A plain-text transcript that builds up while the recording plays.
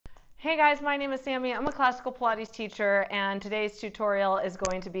Hey guys, my name is Sammy. I'm a classical Pilates teacher, and today's tutorial is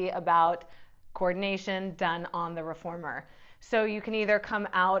going to be about coordination done on the reformer. So you can either come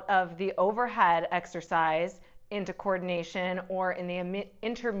out of the overhead exercise into coordination, or in the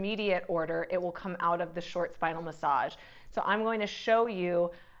intermediate order, it will come out of the short spinal massage. So I'm going to show you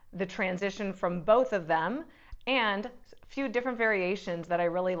the transition from both of them and a few different variations that I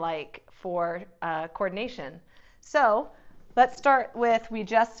really like for coordination. So let's start with, we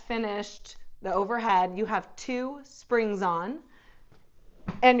just finished the overhead. You have 2 springs on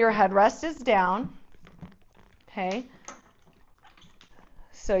and your headrest is down. Okay.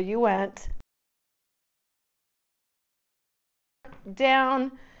 So you went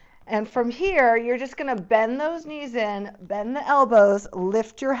down, and from here you're just going to bend those knees in, bend the elbows,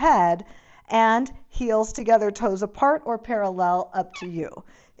 lift your head, and heels together, toes apart or parallel, up to you.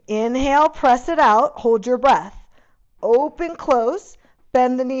 Inhale, press it out, hold your breath. Open, close,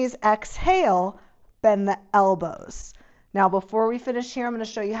 bend the knees, exhale, bend the elbows. Now before we finish here, I'm going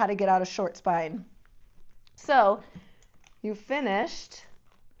to show you how to get out of short spine. So you finished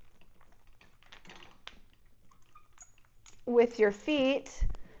with your feet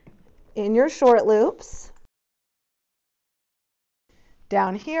in your short loops.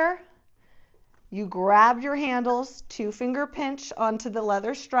 Down here, you grab your handles, 2-finger pinch onto the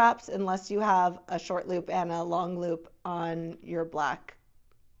leather straps, unless you have a short loop and a long loop on your black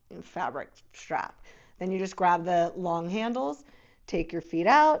fabric strap. Then you just grab the long handles, take your feet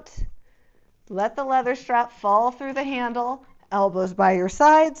out, let the leather strap fall through the handle, elbows by your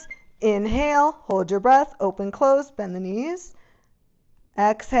sides. Inhale, hold your breath, open, close, bend the knees.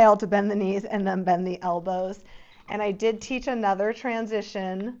 Exhale to bend the knees and then bend the elbows. And I did teach another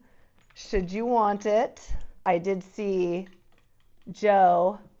transition should you want it. I did see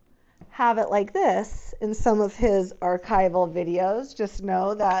Joe have it like this in some of his archival videos. Just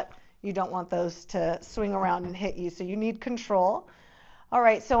know that you don't want those to swing around and hit you, so you need control. All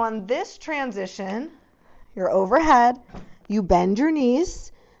right, so on this transition, you're overhead, you bend your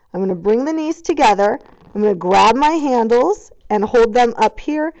knees. I'm going to bring the knees together. I'm going to grab my handles and hold them up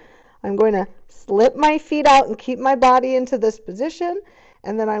here. I'm going to slip my feet out and keep my body into this position.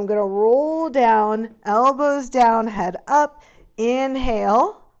 And then I'm going to roll down, elbows down, head up.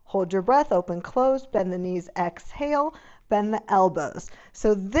 Inhale, hold your breath, open, close, bend the knees, exhale, bend the elbows.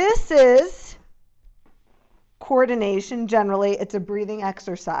 So this is coordination. Generally, it's a breathing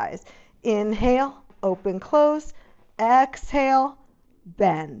exercise. Inhale, open, close, exhale,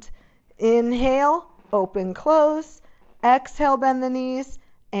 bend. Inhale, open, close, exhale, bend the knees,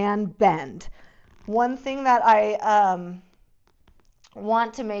 and bend. One thing that I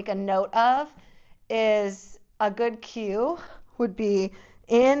want to make a note of is a good cue would be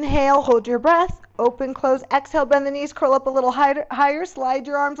inhale, hold your breath, open, close, exhale, bend the knees, curl up a little higher, slide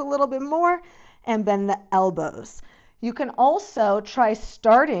your arms a little bit more, and bend the elbows. You can also try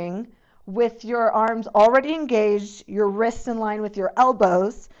starting with your arms already engaged, your wrists in line with your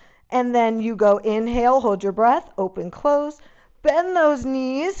elbows, and then you go inhale, hold your breath, open, close, bend those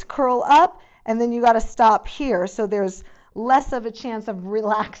knees, curl up, and then you got to stop here. So there's less of a chance of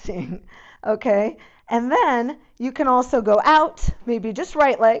relaxing, okay? And then you can also go out, maybe just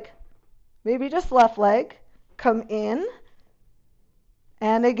right leg, maybe just left leg, come in,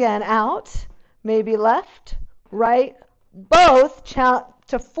 and again out, maybe left, right, both,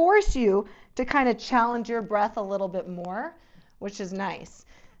 to force you to kind of challenge your breath a little bit more, which is nice.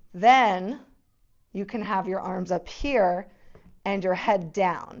 Then you can have your arms up here and your head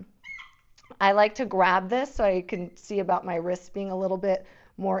down. I like to grab this so I can see about my wrists being a little bit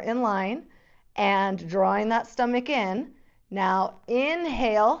more in line and drawing that stomach in. Now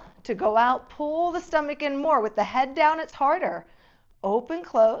inhale to go out, pull the stomach in more. With the head down, it's harder. Open,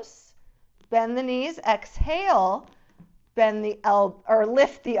 close, bend the knees, exhale, bend the or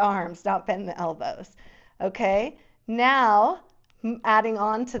lift the arms, not bend the elbows. Okay, now adding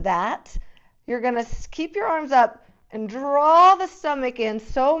on to that, you're going to keep your arms up and draw the stomach in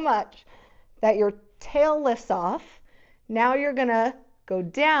so much that your tail lifts off. Now you're going to go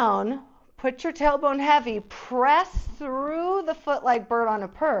down, put your tailbone heavy, press through the foot like bird on a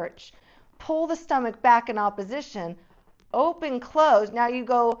perch, pull the stomach back in opposition, open, close. Now you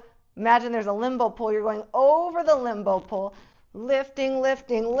go, imagine there's a limbo pull. You're going over the limbo pull, lifting,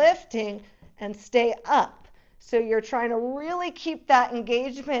 lifting, lifting, and stay up. So you're trying to really keep that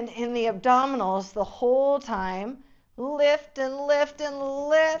engagement in the abdominals the whole time. Lift and lift and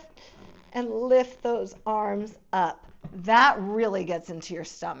lift. And lift those arms up. That really gets into your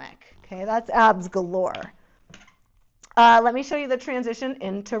stomach. Okay, that's abs galore. Let me show you the transition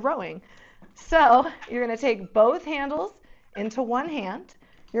into rowing. So you're going to take both handles into one hand.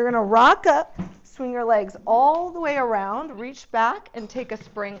 You're going to rock up, swing your legs all the way around, reach back, and take a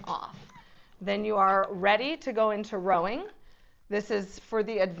spring off. Then you are ready to go into rowing. This is for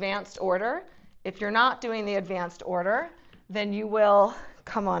the advanced order. If you're not doing the advanced order, then you will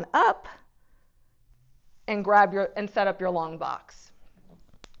come on up and set up your long box.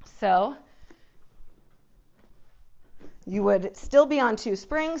 So you would still be on 2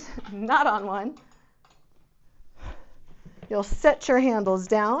 springs, not on 1. You'll set your handles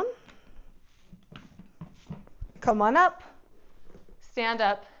down, come on up, stand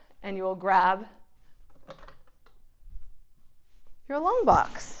up, and you will grab your long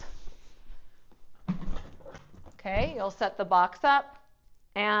box. Okay, you'll set the box up,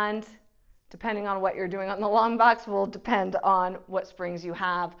 and depending on what you're doing on the long box will depend on what springs you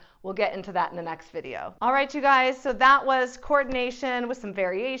have. We'll get into that in the next video. All right, you guys, so that was coordination with some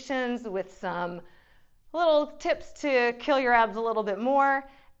variations, with some little tips to kill your abs a little bit more.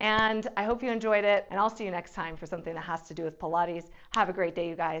 And I hope you enjoyed it, and I'll see you next time for something that has to do with Pilates. Have a great day,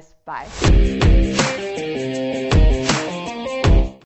 you guys. Bye.